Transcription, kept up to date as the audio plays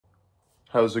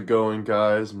How's it going,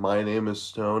 guys? My name is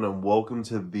Stone, and welcome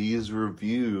to these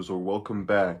reviews, or welcome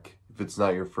back if it's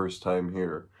not your first time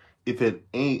here. If it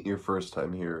ain't your first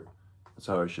time here, that's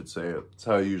how I should say it. That's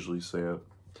how I usually say it.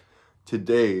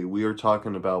 Today, we are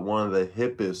talking about one of the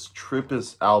hippest,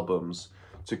 trippest albums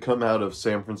to come out of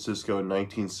San Francisco in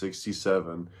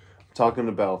 1967. I'm talking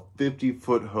about 50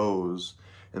 Foot Hose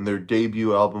and their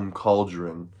debut album,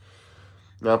 Cauldron.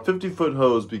 Now, 50 Foot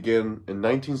Hose began in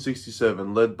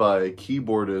 1967, led by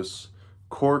keyboardist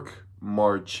Cork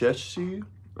Marchesi.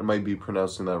 I might be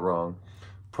pronouncing that wrong,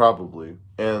 probably.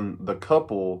 And the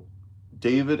couple,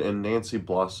 David and Nancy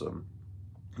Blossom.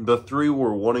 The three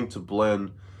were wanting to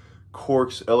blend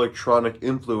Cork's electronic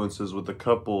influences with the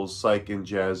couple's psych and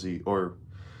jazzy, or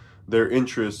their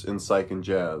interest in psych and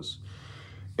jazz.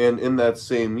 And in that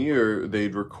same year,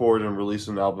 they'd record and release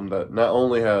an album that not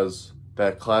only has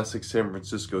that classic San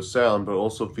Francisco sound, but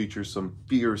also features some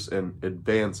fierce and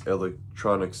advanced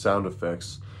electronic sound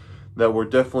effects that were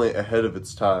definitely ahead of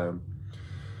its time.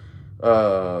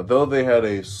 Though they had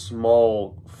a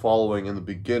small following in the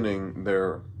beginning,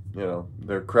 their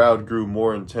crowd grew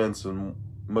more intense and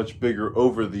much bigger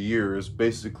over the years.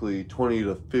 Basically 20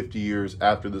 to 50 years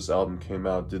after this album came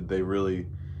out did they really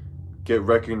get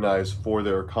recognized for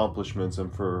their accomplishments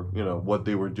and for, what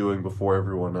they were doing before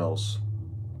everyone else.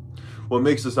 What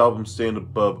makes this album stand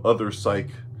above other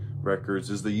psych records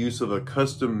is the use of a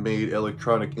custom-made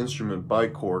electronic instrument by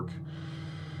Cork,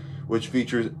 which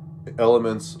features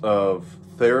elements of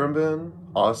theremin,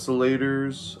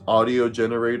 oscillators, audio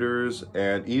generators,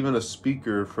 and even a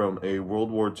speaker from a World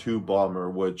War II bomber,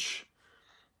 which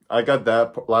I got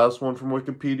that last one from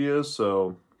Wikipedia,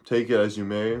 so take it as you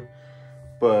may.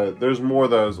 But there's more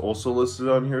that is also listed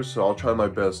on here, so I'll try my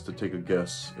best to take a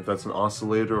guess if that's an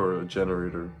oscillator or a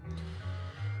generator.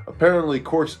 Apparently,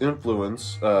 Cork's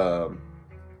influence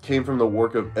came from the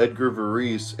work of Edgar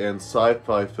Varese and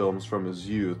sci-fi films from his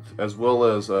youth, as well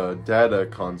as data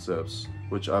concepts,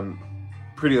 which I'm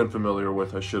pretty unfamiliar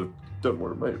with. I should have done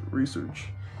more of my research.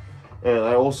 And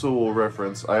I also will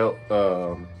reference, I'll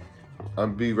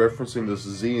be referencing this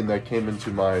zine that came into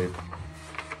my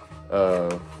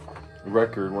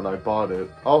record when I bought it.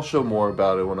 I'll show more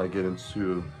about it when I get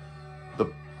into the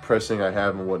pressing I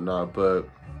have and whatnot, but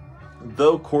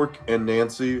though Cork and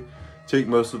Nancy take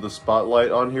most of the spotlight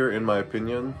on here, in my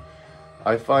opinion,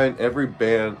 I find every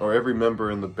band or every member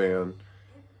in the band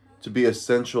to be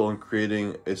essential in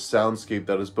creating a soundscape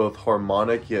that is both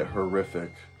harmonic yet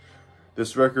horrific.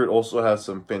 This record also has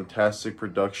some fantastic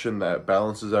production that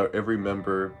balances out every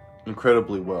member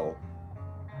incredibly well.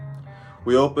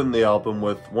 We open the album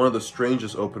with one of the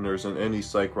strangest openers in any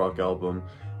psych rock album,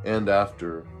 And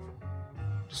After.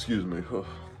 Excuse me.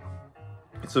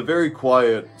 It's a very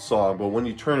quiet song, but when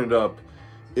you turn it up,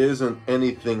 it isn't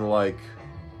anything like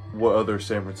what other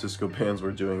San Francisco bands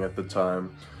were doing at the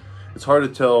time. It's hard to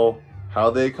tell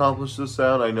how they accomplished this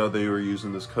sound. I know they were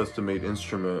using this custom-made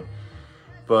instrument,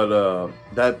 but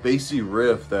that bassy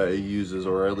riff that it uses,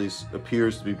 or at least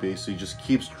appears to be bassy, just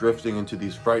keeps drifting into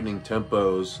these frightening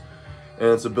tempos, and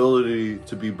its ability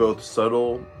to be both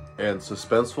subtle and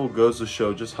suspenseful goes to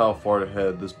show just how far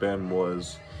ahead this band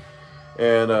was.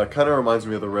 And kind of reminds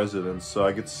me of the Residents, so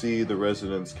I could see the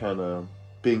Residents kind of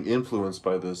being influenced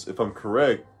by this. If I'm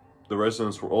correct, the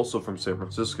Residents were also from San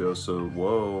Francisco, so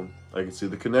whoa, I can see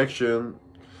the connection.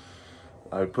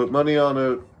 I put money on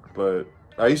it, but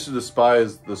I used to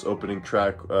despise this opening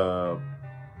track for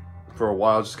a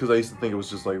while, just because I used to think it was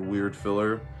just like weird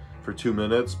filler for 2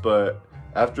 minutes, but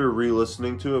after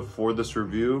re-listening to it for this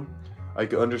review, I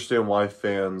could understand why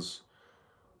fans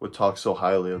would talk so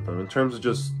highly of them in terms of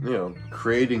just,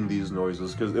 creating these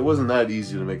noises, because it wasn't that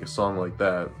easy to make a song like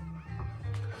that.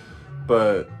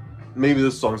 But maybe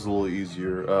this song's a little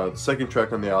easier. The second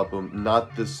track on the album,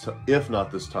 If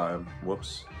Not This Time,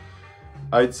 whoops.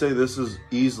 I'd say this is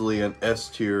easily an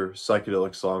S-tier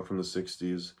psychedelic song from the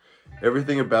 60s.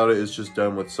 Everything about it is just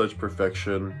done with such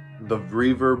perfection. The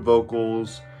reverb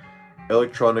vocals,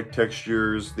 electronic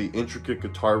textures, the intricate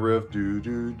guitar riff, and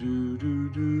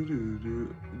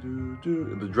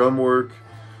the drum work,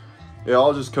 it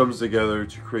all just comes together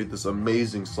to create this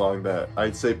amazing song that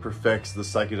I'd say perfects the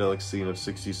psychedelic scene of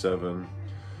 67.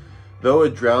 Though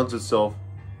it drowns itself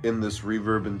in this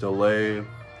reverb and delay,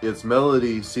 its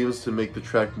melody seems to make the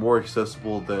track more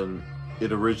accessible than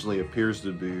it originally appears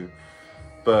to be.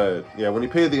 But yeah, when you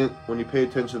pay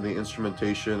attention to the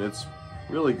instrumentation, it's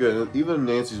really good. Even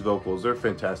Nancy's vocals, they're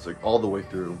fantastic all the way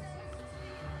through.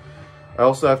 I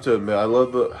also have to admit, I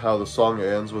love how the song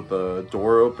ends with the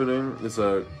door opening. It's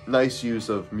a nice use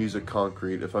of music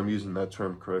concrete, if I'm using that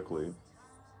term correctly.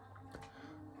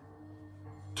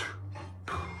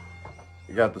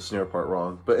 got the snare part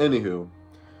wrong. But anywho,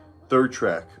 third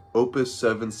track, Opus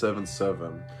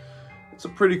 777. It's a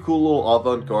pretty cool little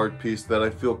avant-garde piece that I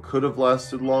feel could have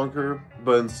lasted longer,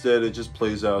 but instead it just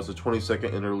plays out as a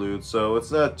 20-second interlude, so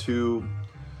it's not too,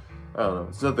 I don't know,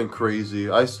 it's nothing crazy.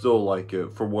 I still like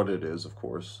it for what it is, of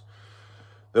course.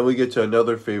 Then we get to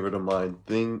another favorite of mine,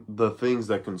 The Things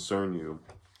That Concern You.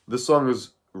 This song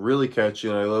is really catchy,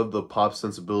 and I love the pop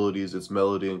sensibilities its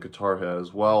melody and guitar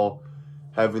has, while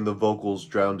having the vocals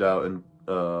drowned out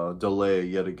and delay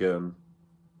yet again.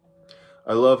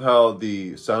 I love how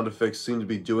the sound effects seem to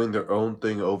be doing their own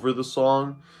thing over the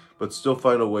song, but still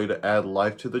find a way to add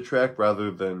life to the track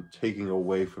rather than taking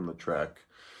away from the track.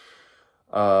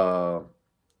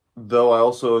 Though I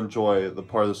also enjoy the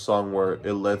part of the song where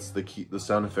it lets the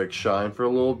sound effects shine for a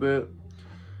little bit.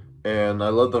 And I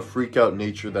love the freak out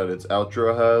nature that its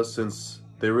outro has, since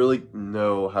they really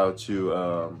know how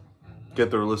to get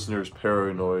their listeners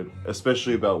paranoid,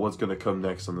 especially about what's going to come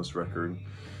next on this record.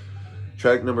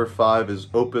 Track number 5 is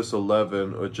Opus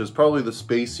 11, which is probably the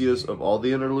spaciest of all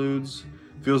the interludes.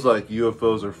 Feels like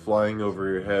UFOs are flying over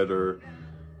your head or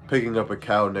picking up a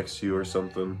cow next to you or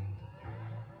something.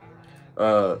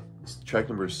 Track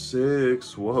number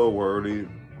 6, whoa, we're already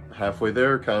halfway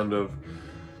there, kind of.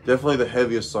 Definitely the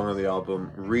heaviest song on the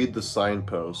album, Read the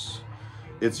Signposts.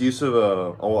 Its use of,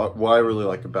 what I really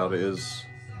like about it is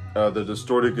the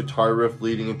distorted guitar riff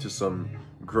leading into some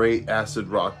great acid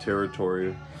rock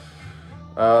territory.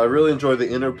 I really enjoy the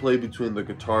interplay between the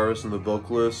guitarist and the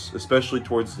vocalist, especially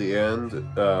towards the end,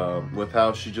 with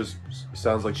how she just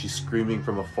sounds like she's screaming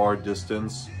from a far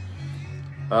distance.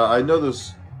 I know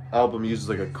this album uses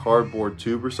like a cardboard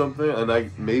tube or something,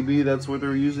 and maybe that's where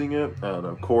they're using it. I don't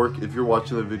know. Cork, if you're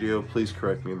watching the video, please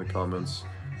correct me in the comments.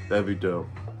 That'd be dope.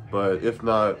 But if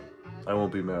not, I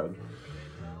won't be mad.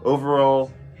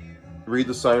 Overall, Read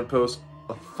the Signpost,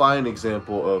 a fine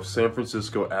example of San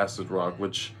Francisco acid rock,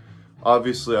 which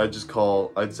obviously I'd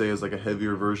say is like a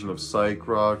heavier version of psych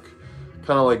rock,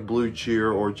 kind of like Blue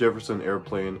Cheer or Jefferson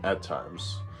Airplane at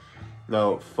times.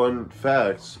 Now, fun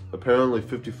facts, apparently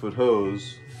 50 Foot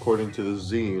Hose, according to the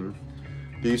zine,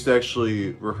 they used to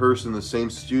actually rehearse in the same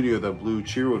studio that Blue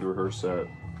Cheer would rehearse at.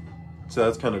 So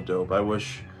that's kind of dope. I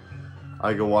wish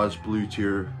I could watch Blue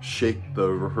Cheer shake the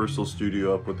rehearsal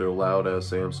studio up with their loud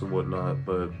ass amps and whatnot,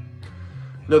 but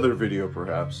another video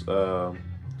perhaps.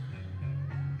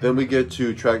 Then we get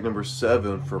to track number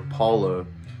 7 for Paula,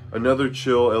 another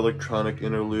chill electronic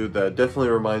interlude that definitely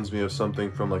reminds me of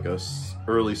something from like a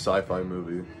early sci-fi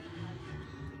movie.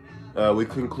 We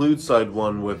conclude side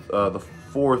 1 with the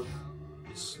 4th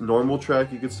normal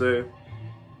track, you could say,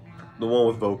 the one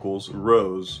with vocals,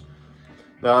 Rose.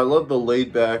 Now I love the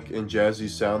laid back and jazzy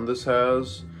sound this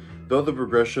has, though the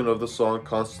progression of the song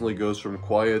constantly goes from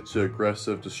quiet to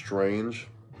aggressive to strange.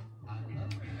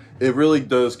 It really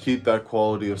does keep that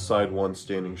quality of side 1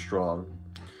 standing strong.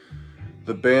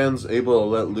 The band's able to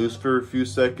let loose for a few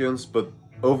seconds, but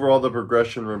overall the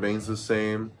progression remains the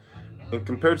same. And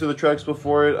compared to the tracks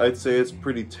before it, I'd say it's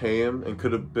pretty tame and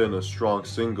could have been a strong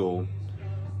single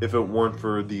if it weren't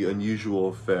for the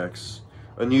unusual effects.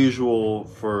 Unusual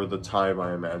for the time,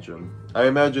 I imagine. I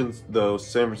imagine, though,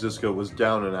 San Francisco was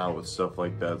down and out with stuff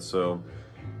like that, so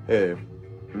hey,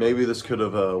 maybe this could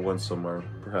have went somewhere,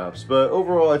 perhaps. But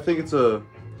overall, I think it's a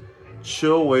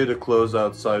chill way to close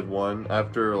out side 1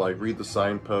 after, like, Read the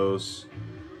Signposts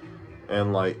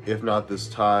and, like, If Not This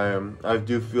Time. I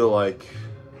do feel like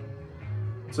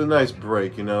it's a nice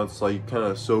break, you know? It's like kind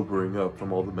of sobering up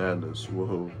from all the madness.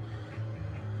 Whoa.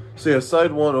 So yeah,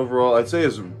 side 1 overall, I'd say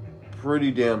is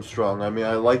pretty damn strong. I mean,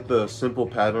 I like the simple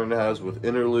pattern it has with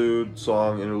interlude,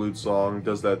 song,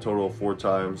 does that total of 4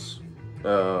 times.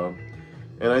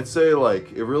 And I'd say,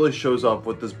 like, it really shows off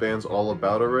what this band's all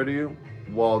about already,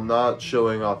 while not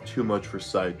showing off too much for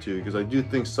side 2, because I do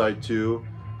think side 2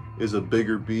 is a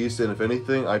bigger beast, and if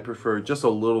anything, I prefer just a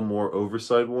little more over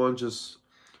side 1, just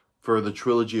for the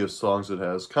trilogy of songs it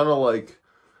has. Kind of like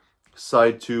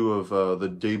side 2 of the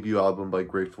debut album by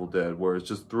Grateful Dead, where it's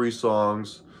just 3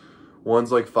 songs,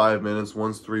 one's like 5 minutes,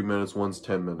 one's 3 minutes, one's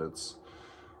 10 minutes.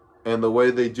 And the way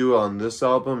they do it on this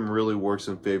album really works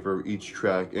in favor of each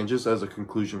track, and just as a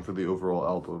conclusion for the overall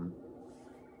album.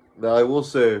 Now, I will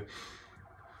say,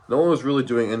 no one was really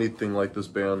doing anything like this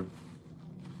band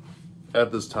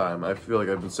at this time. I feel like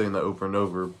I've been saying that over and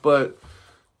over, but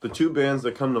the 2 bands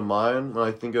that come to mind when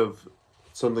I think of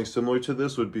something similar to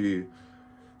this would be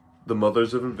the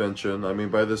Mothers of Invention. I mean,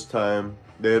 by this time,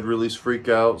 they had released Freak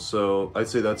Out, so I'd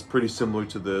say that's pretty similar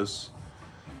to this.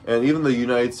 And even the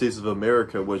United States of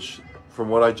America, which, from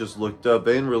what I just looked up,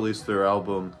 they didn't release their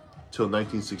album till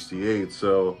 1968,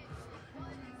 so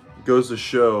it goes to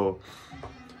show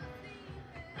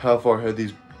how far ahead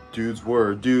these dudes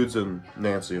were. Dudes and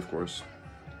Nancy, of course.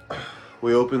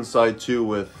 We open side 2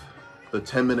 with the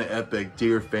 10-minute epic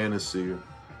Dear Fantasy.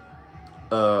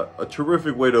 A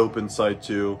terrific way to open side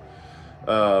 2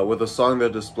 with a song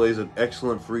that displays an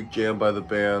excellent freak jam by the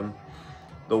band.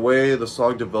 The way the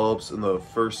song develops in the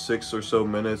first 6 or so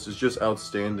minutes is just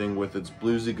outstanding, with its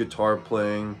bluesy guitar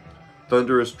playing,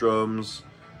 thunderous drums,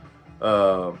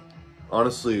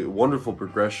 honestly wonderful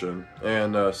progression,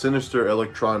 and sinister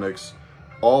electronics,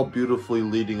 all beautifully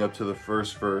leading up to the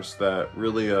first verse that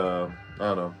really, I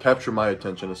don't know, capture my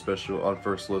attention, especially on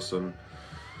first listen.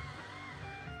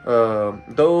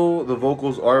 Though the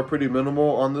vocals are pretty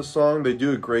minimal on this song, they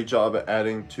do a great job at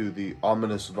adding to the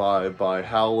ominous vibe by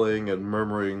howling and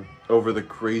murmuring over the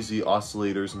crazy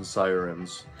oscillators and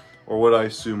sirens, or what I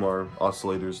assume are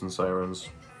oscillators and sirens.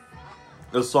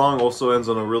 The song also ends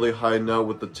on a really high note,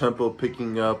 with the tempo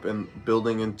picking up and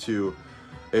building into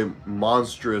a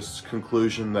monstrous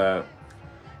conclusion that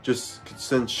just could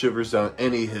send shivers down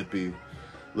any hippie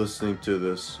listening to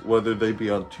this, whether they be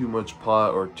on too much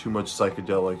pot or too much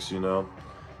psychedelics, you know?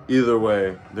 Either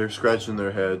way, they're scratching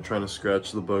their head, trying to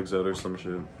scratch the bugs out or some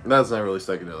shit. That's not really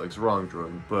psychedelics, wrong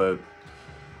drug. But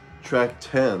track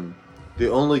 10, the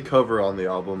only cover on the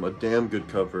album, a damn good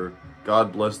cover,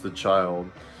 God Bless the Child.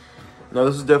 Now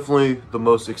this is definitely the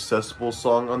most accessible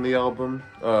song on the album.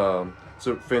 It's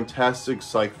a fantastic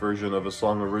psych version of a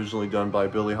song originally done by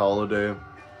Billie Holiday.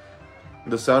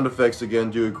 The sound effects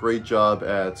again do a great job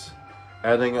at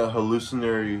adding a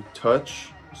hallucinatory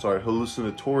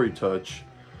touch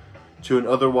to an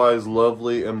otherwise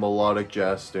lovely and melodic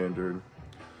jazz standard.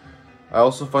 I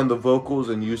also find the vocals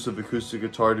and use of acoustic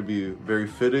guitar to be very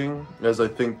fitting, as I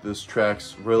think this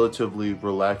track's relatively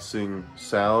relaxing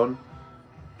sound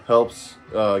helps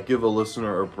give a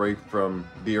listener a break from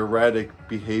the erratic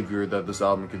behavior that this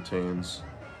album contains,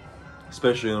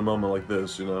 especially in a moment like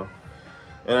this, you know?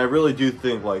 And I really do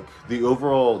think, like, the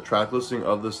overall track listing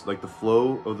of this, like, the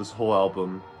flow of this whole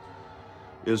album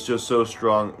is just so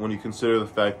strong when you consider the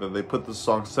fact that they put the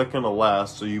song second to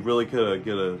last, so you really could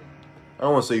get a, I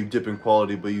don't want to say you dip in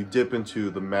quality, but you dip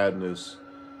into the madness,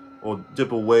 or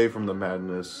dip away from the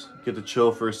madness, get to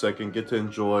chill for a second, get to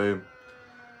enjoy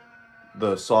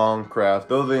the song craft,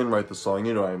 though they didn't write the song,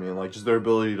 you know what I mean, like, just their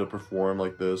ability to perform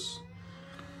like this.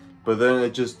 But then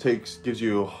it just gives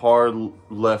you a hard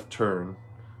left turn.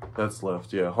 That's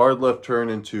left, yeah. Hard left turn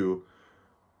into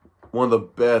one of the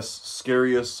best,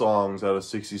 scariest songs out of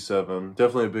 67.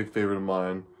 Definitely a big favorite of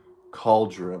mine.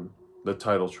 Cauldron, the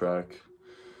title track.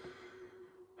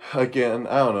 Again,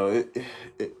 I don't know.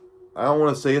 I don't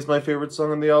want to say it's my favorite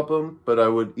song on the album, but I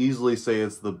would easily say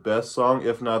it's the best song,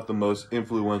 if not the most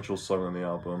influential song on the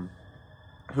album.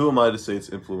 Who am I to say it's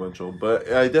influential?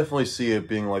 But I definitely see it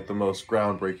being like the most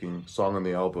groundbreaking song on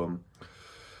the album.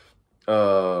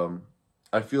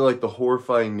 I feel like the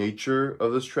horrifying nature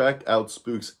of this track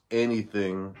outspooks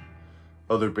anything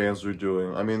other bands are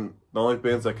doing. I mean, the only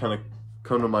bands that kind of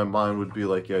come to my mind would be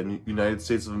like, yeah, United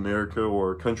States of America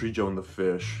or Country Joe and the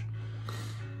Fish.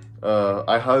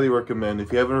 I highly recommend,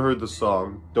 if you haven't heard the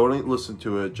song, don't listen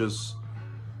to it. Just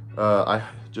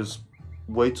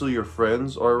wait till your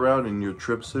friends are around and you're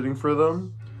trip sitting for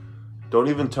them. Don't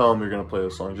even tell them you're gonna play the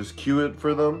song. Just cue it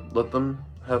for them. Let them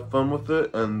have fun with it,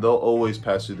 and they'll always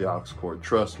pass you the aux cord.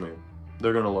 Trust me,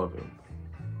 they're gonna love it.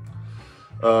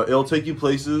 It'll take you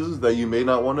places that you may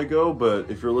not want to go, but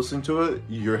if you're listening to it,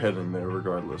 you're heading there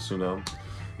regardless, you know?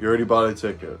 You already bought a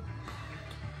ticket.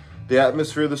 The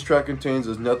atmosphere this track contains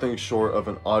is nothing short of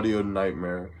an audio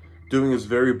nightmare, doing its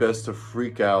very best to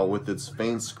freak out with its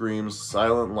faint screams,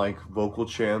 silent-like vocal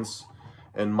chants,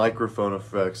 and microphone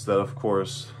effects that, of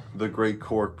course, the great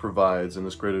Cork provides and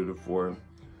is credited for.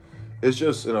 It's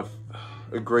just a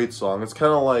great song. It's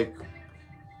kind of like,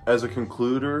 as a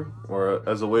concluder, or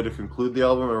as a way to conclude the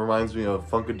album, it reminds me of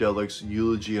Funkadelic's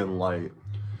Eulogy in Light.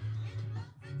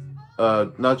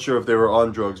 Not sure if they were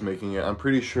on drugs making it. I'm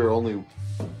pretty sure only,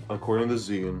 according to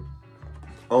Zine,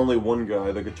 only one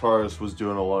guy, the guitarist, was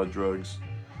doing a lot of drugs.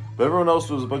 But everyone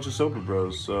else was a bunch of sober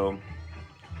bros, so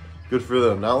good for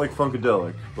them. Not like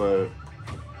Funkadelic, but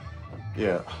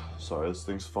yeah. Sorry, this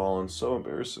thing's falling. So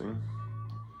embarrassing.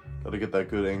 Gotta get that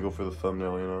good angle for the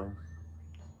thumbnail, you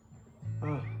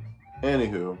know?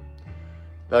 Anywho,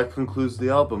 that concludes the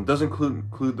album. Doesn't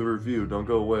include the review, don't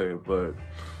go away, but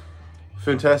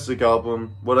fantastic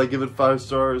album. Would I give it 5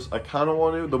 stars? I kind of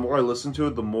want to. The more I listen to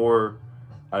it, the more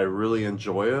I really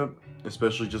enjoy it,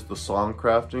 especially just the song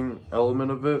crafting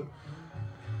element of it.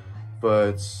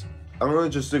 But I'm going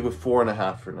to just stick with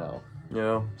 4.5 for now. You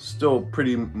know, still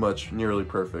pretty much nearly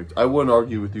perfect. I wouldn't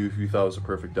argue with you if you thought it was a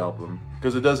perfect album,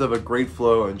 because it does have a great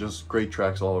flow and just great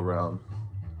tracks all around.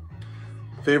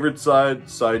 Favorite side,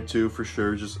 side 2 for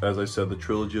sure. Just as I said, the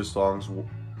trilogy of songs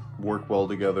work well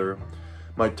together.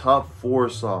 My top 4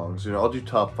 songs, you know, I'll do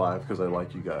top 5 because I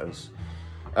like you guys,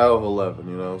 out of 11,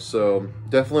 you know. So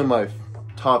definitely my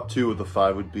top 2 of the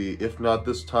 5 would be If Not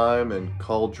This Time and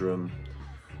Cauldron.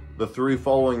 The 3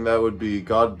 following that would be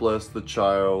God Bless the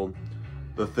Child,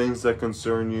 The Things That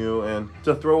Concern You, and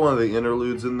to throw one of the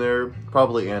interludes in there,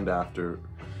 probably And After.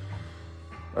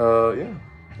 Yeah,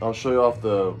 I'll show you off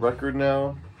the record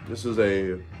now. This is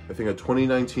I think a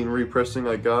 2019 repressing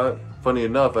I got. Funny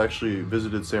enough, I actually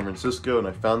visited San Francisco and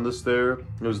I found this there.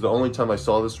 It was the only time I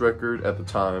saw this record at the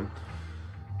time.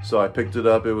 So I picked it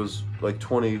up. It was like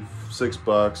 26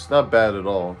 bucks, not bad at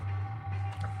all.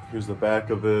 Here's the back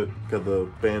of it, got the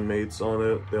bandmates on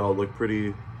it. They all look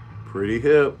pretty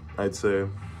hip, I'd say.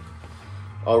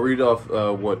 I'll read off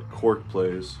what Cork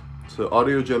plays. So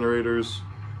audio generators,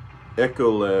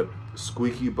 Echolet,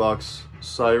 squeaky box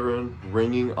siren,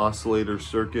 ringing oscillator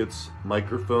circuits,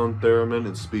 microphone, theremin,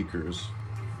 and speakers.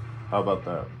 How about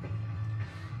that?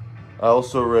 I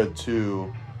also read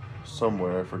too,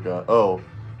 somewhere, I forgot. Oh,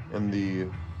 in the,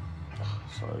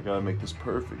 sorry, I gotta make this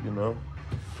perfect, you know?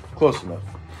 Close enough.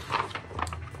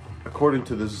 According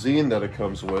to the zine that it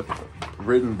comes with,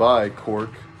 written by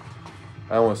Cork,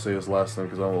 I don't want to say his last name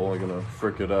because I'm only gonna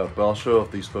frick it up, but I'll show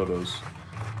off these photos.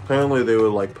 Apparently they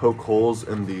would like poke holes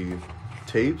in the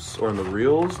tapes or in the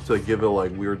reels to give it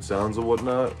like weird sounds and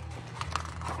whatnot.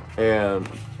 And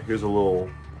here's a little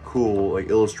cool like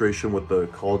illustration with the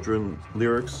Cauldron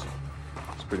lyrics.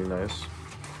 It's pretty nice.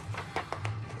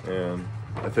 And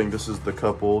I think this is the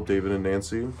couple, David and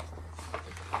Nancy.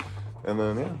 And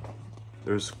then yeah,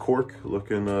 there's Cork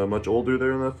looking much older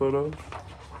there in that photo.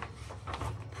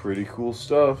 Pretty cool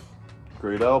stuff.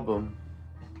 Great album.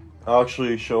 I'll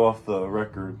actually show off the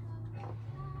record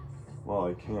while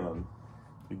I can.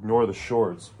 Ignore the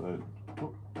shorts, but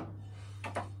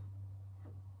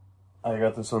I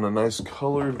got this on a nice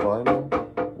colored vinyl.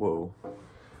 Whoa.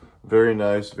 Very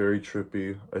nice, very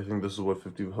trippy. I think this is what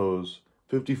 50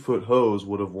 Foot Hose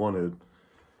would have wanted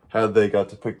had they got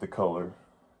to pick the color.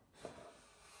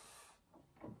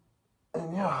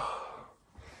 And yeah.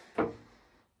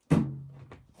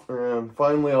 And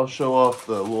finally, I'll show off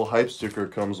the little hype sticker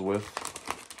it comes with.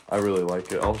 I really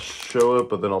like it. I'll show it,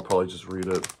 but then I'll probably just read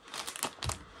it.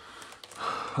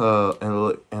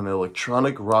 An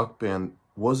electronic rock band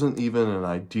wasn't even an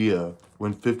idea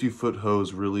when 50 Foot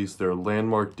Hose released their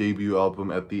landmark debut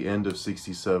album at the end of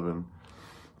 '67.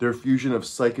 Their fusion of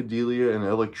psychedelia and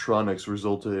electronics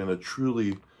resulted in a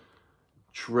truly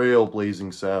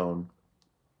trailblazing sound.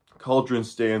 Cauldron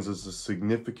stands as a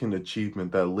significant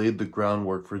achievement that laid the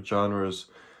groundwork for genres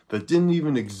that didn't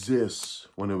even exist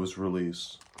when it was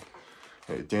released.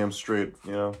 Hey, damn straight,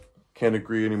 you know, can't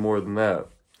agree any more than that.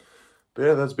 But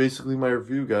yeah, that's basically my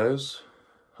review, guys.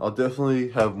 I'll definitely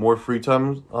have more free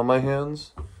time on my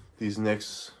hands these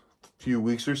next few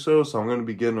weeks or so, so I'm going to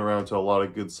be getting around to a lot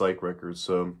of good psych records.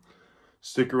 So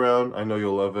stick around. I know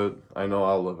you'll love it. I know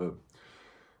I'll love it.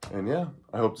 And yeah,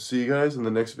 I hope to see you guys in the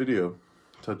next video.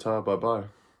 Ta-ta, bye-bye.